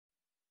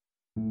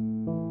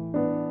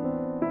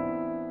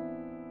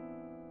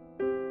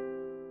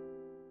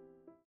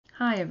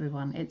Hi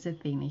everyone, it's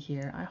Athena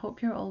here. I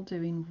hope you're all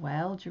doing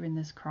well during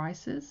this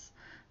crisis.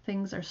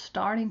 Things are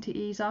starting to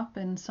ease up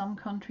in some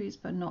countries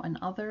but not in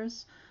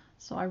others,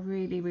 so I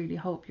really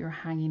hope you're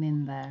hanging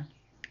in there.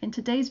 In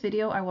today's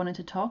video I wanted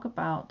to talk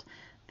about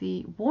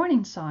the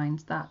warning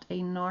signs that a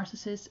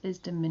narcissist is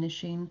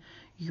diminishing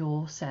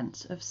your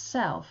sense of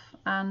self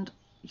and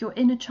your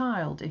inner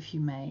child, if you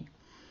may.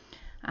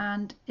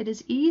 And it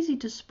is easy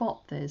to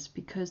spot this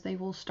because they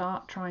will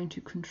start trying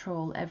to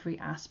control every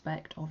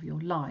aspect of your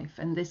life.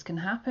 And this can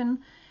happen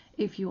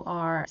if you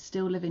are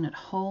still living at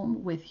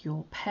home with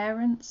your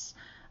parents,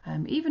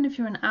 even if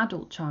you're an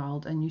adult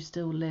child and you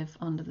still live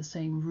under the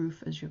same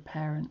roof as your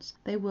parents.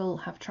 They will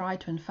have tried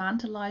to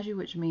infantilize you,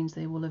 which means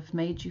they will have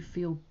made you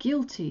feel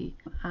guilty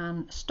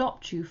and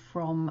stopped you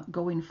from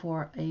going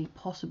for a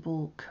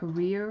possible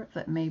career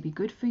that may be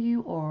good for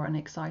you or an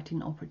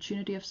exciting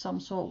opportunity of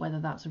some sort, whether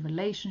that's a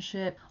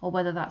relationship or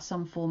whether that's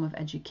some form of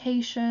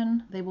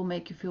education. They will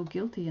make you feel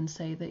guilty and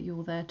say that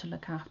you're there to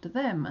look after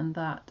them and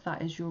that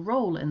is your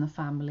role in the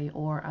family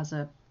or as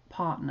a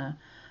partner,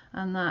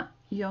 and that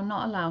you're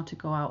not allowed to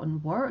go out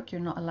and work,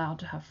 you're not allowed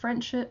to have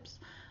friendships,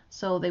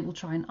 so they will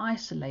try and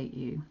isolate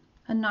you.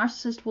 A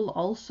narcissist will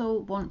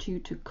also want you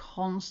to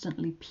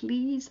constantly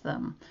please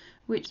them,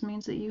 which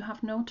means that you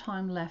have no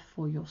time left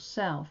for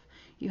yourself.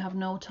 You have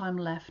no time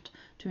left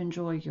to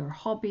enjoy your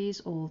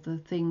hobbies or the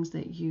things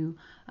that you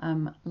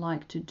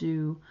like to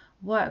do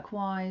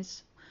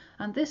work-wise.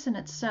 And this in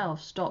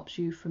itself stops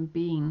you from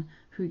being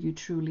who you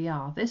truly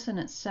are. This in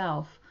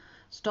itself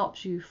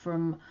stops you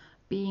from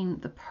being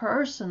the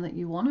person that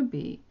you want to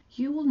be.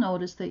 You will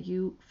notice that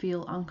you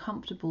feel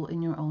uncomfortable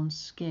in your own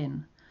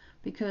skin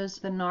because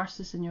the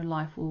narcissist in your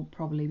life will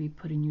probably be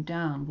putting you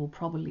down, will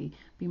probably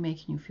be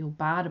making you feel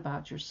bad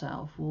about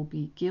yourself, will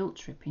be guilt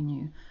tripping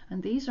you.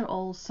 And these are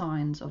all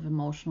signs of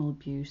emotional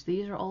abuse.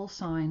 These are all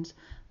signs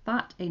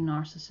that a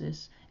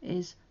narcissist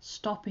is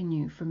stopping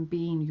you from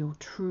being your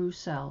true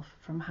self,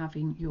 from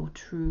having your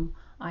true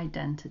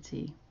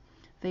identity.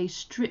 They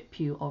strip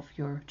you of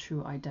your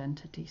true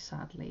identity,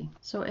 sadly.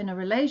 So in a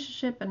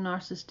relationship, a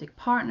narcissistic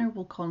partner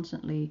will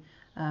constantly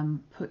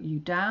put you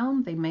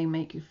down. They may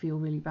make you feel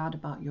really bad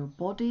about your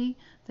body,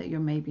 that you're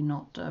maybe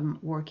not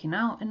working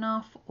out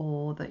enough,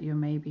 or that you're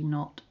maybe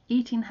not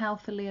eating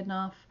healthily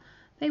enough.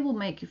 They will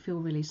make you feel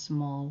really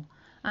small.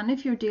 And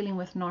if you're dealing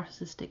with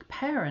narcissistic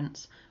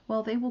parents,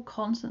 well, they will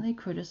constantly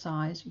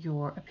criticize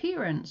your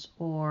appearance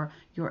or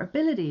your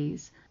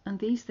abilities. And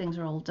these things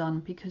are all done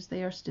because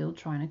they are still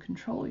trying to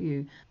control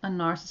you. A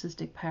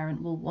narcissistic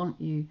parent will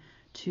want you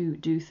to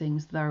do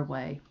things their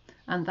way.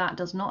 And that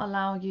does not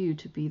allow you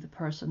to be the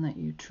person that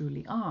you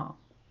truly are.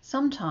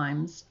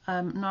 Sometimes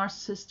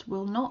narcissists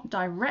will not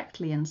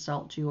directly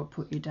insult you or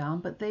put you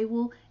down, but they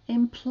will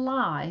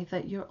imply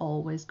that you're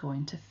always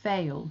going to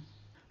fail.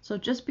 So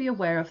just be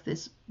aware of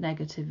this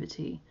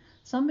negativity.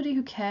 Somebody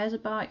who cares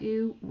about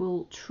you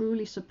will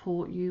truly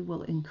support you,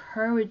 will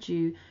encourage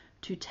you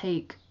to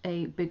take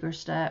a bigger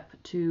step,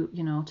 to,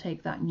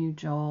 take that new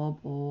job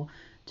or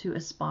to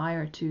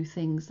aspire to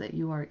things that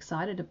you are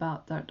excited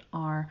about that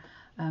are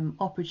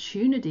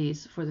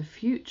opportunities for the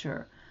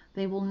future.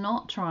 They will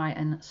not try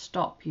and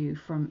stop you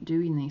from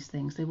doing these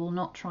things. They will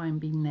not try and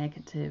be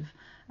negative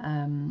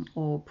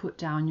or put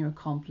down your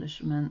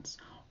accomplishments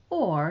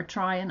or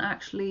try and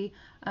actually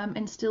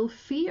instill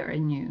fear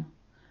in you.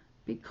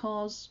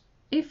 Because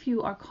if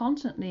you are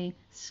constantly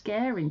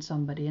scaring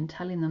somebody and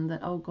telling them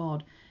that, oh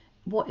God,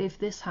 what if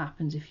this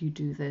happens if you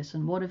do this,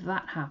 and what if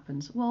that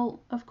happens?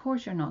 Well, of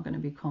course you're not going to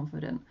be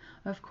confident.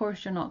 Of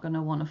course you're not going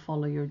to want to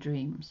follow your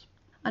dreams.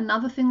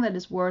 Another thing that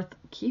is worth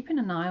keeping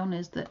an eye on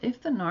is that if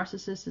the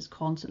narcissist is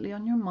constantly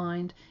on your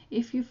mind,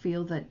 if you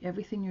feel that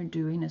everything you're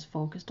doing is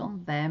focused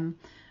on them,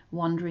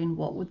 wondering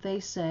what would they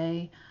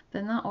say,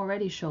 then that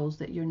already shows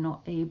that you're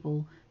not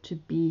able to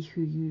be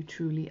who you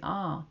truly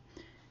are.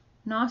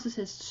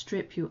 Narcissists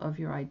strip you of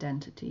your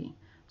identity.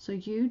 So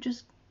you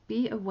just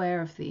be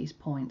aware of these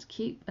points.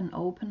 Keep an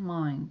open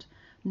mind.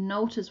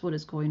 Notice what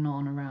is going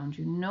on around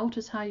you.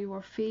 Notice how you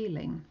are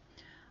feeling.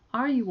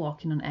 Are you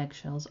walking on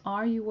eggshells?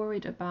 Are you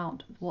worried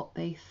about what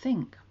they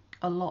think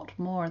a lot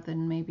more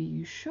than maybe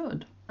you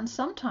should? And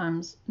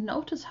sometimes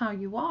notice how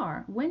you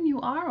are when you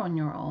are on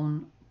your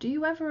own. Do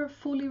you ever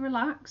fully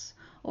relax,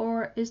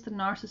 or is the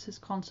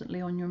narcissist constantly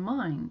on your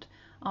mind?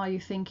 Are you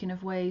thinking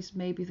of ways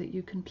maybe that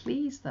you can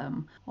please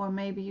them, or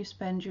maybe you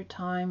spend your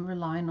time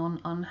relying on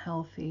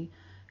unhealthy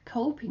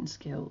coping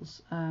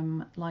skills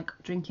like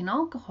drinking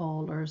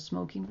alcohol or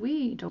smoking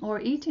weed or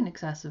eating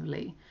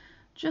excessively?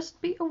 Just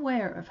be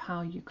aware of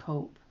how you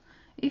cope.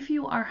 If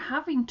you are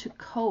having to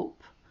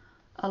cope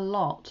a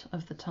lot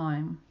of the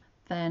time,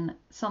 then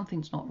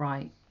something's not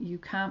right. You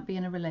can't be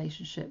in a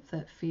relationship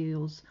that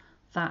feels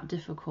that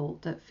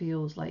difficult, that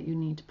feels like you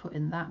need to put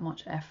in that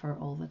much effort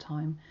all the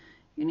time.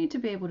 You need to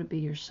be able to be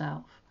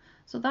yourself.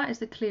 So that is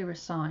the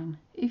clearest sign.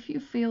 If you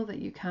feel that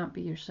you can't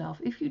be yourself,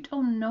 if you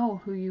don't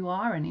know who you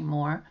are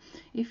anymore,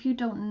 if you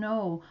don't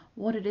know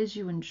what it is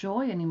you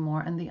enjoy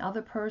anymore, and the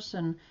other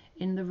person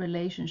in the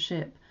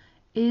relationship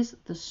is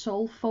the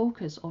sole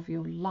focus of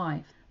your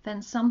life,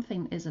 then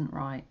something isn't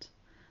right.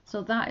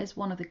 So that is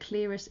one of the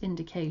clearest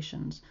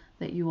indications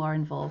that you are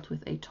involved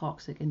with a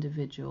toxic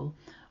individual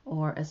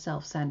or a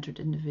self-centered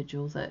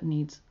individual that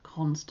needs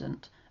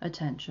constant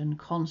attention,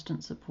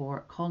 constant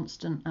support,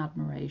 constant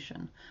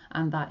admiration,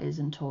 and that is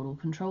in total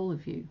control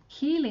of you.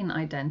 Healing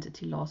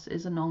identity loss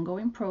is an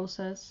ongoing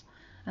process,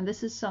 and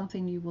this is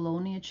something you will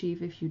only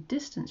achieve if you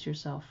distance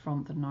yourself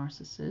from the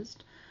narcissist.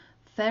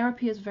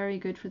 Therapy is very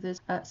good for this.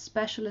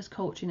 Specialist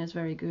coaching is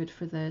very good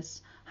for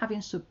this.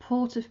 Having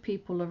supportive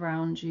people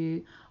around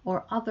you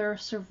or other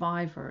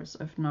survivors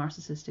of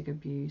narcissistic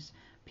abuse,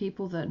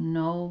 people that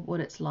know what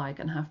it's like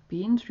and have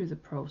been through the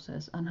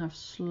process and have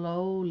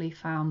slowly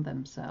found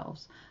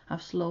themselves,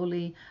 have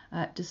slowly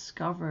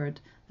discovered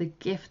the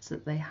gifts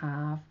that they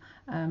have,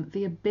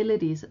 the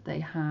abilities that they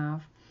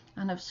have,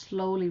 and have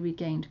slowly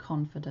regained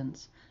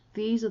confidence.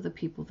 These are the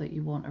people that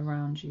you want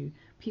around you.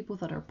 People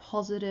that are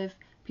positive,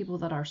 people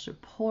that are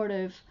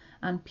supportive,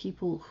 and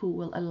people who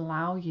will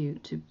allow you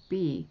to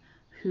be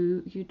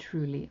who you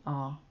truly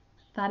are.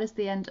 That is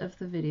the end of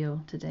the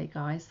video today,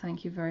 guys.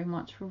 Thank you very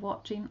much for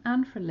watching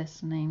and for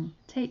listening.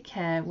 Take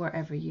care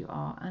wherever you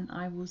are, and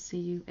I will see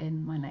you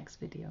in my next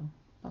video.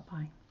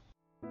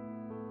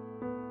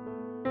 Bye-bye.